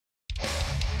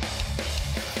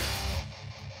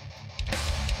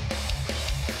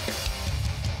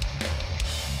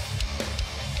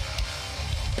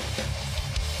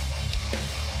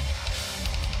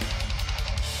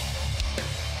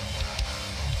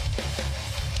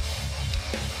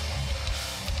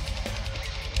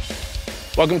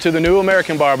Welcome to the new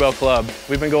American Barbell Club.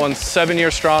 We've been going 7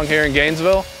 years strong here in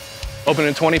Gainesville. Opened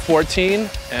in 2014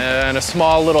 in a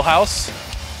small little house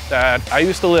that I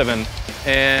used to live in,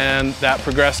 and that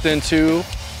progressed into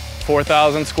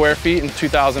 4,000 square feet in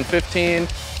 2015.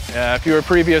 If you were a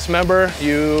previous member,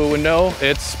 you would know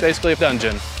it's basically a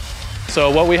dungeon.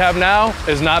 So what we have now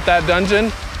is not that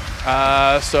dungeon,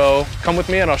 so come with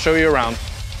me and I'll show you around.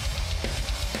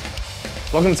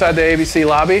 Welcome inside the ABC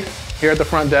lobby. Here at the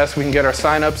front desk, we can get our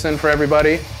sign-ups in for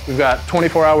everybody. We've got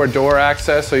 24-hour door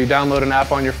access, so you download an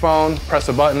app on your phone, press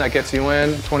a button that gets you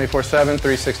in 24/7,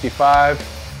 365.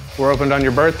 We're open on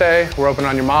your birthday, we're open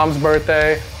on your mom's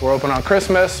birthday, we're open on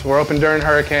Christmas, we're open during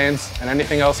hurricanes, and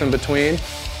anything else in between.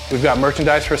 We've got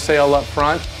merchandise for sale up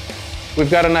front. We've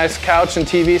got a nice couch and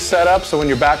TV set up, so when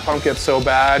your back pump gets so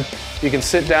bad, you can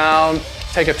sit down,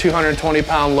 take a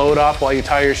 220-pound load off while you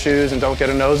tie your shoes and don't get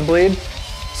a nosebleed.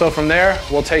 So from there,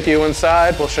 we'll take you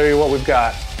inside, we'll show you what we've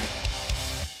got.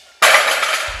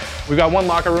 We've got one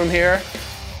locker room here.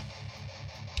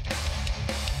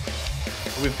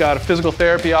 We've got a physical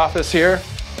therapy office here,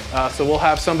 so we'll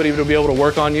have somebody who will be able to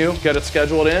work on you, get it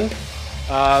scheduled in.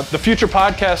 The future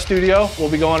podcast studio will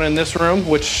be going in this room,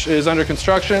 which is under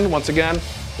construction. Once again,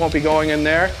 won't be going in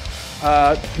there.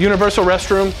 Universal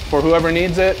restroom for whoever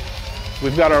needs it.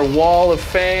 We've got our wall of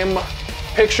fame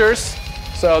pictures.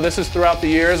 So this is throughout the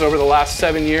years. Over the last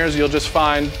 7 years, you'll just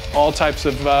find all types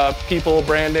of people,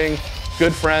 branding,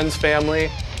 good friends, family.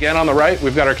 Again, on the right,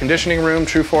 we've got our conditioning room,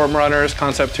 true form runners,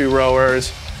 concept 2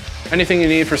 rowers, anything you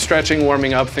need for stretching,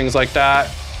 warming up, things like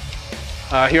that.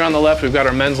 Here on the left, we've got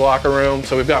our men's locker room.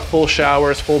 So we've got full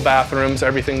showers, full bathrooms,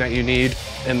 everything that you need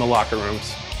in the locker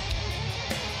rooms.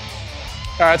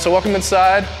 All right, so welcome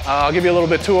inside. I'll give you a little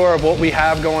bit tour of what we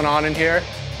have going on in here.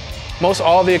 Most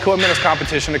all the equipment is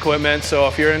competition equipment, so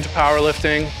if you're into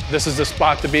powerlifting, this is the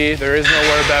spot to be. There is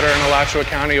nowhere better in Alachua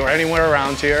County or anywhere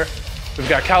around here. We've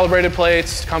got calibrated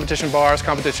plates, competition bars,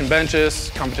 competition benches,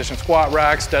 competition squat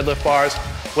racks, deadlift bars.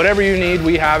 Whatever you need,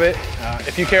 we have it.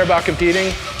 If you care about competing,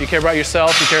 if you care about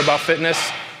yourself, you care about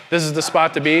fitness, this is the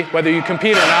spot to be. Whether you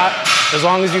compete or not, as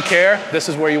long as you care, this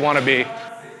is where you want to be.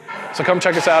 So come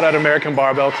check us out at American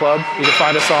Barbell Club. You can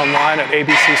find us online at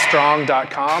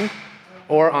abcstrong.com.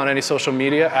 or on any social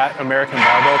media at American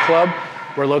Barbell Club.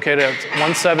 We're located at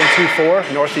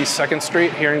 1724 Northeast 2nd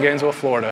Street here in Gainesville, Florida.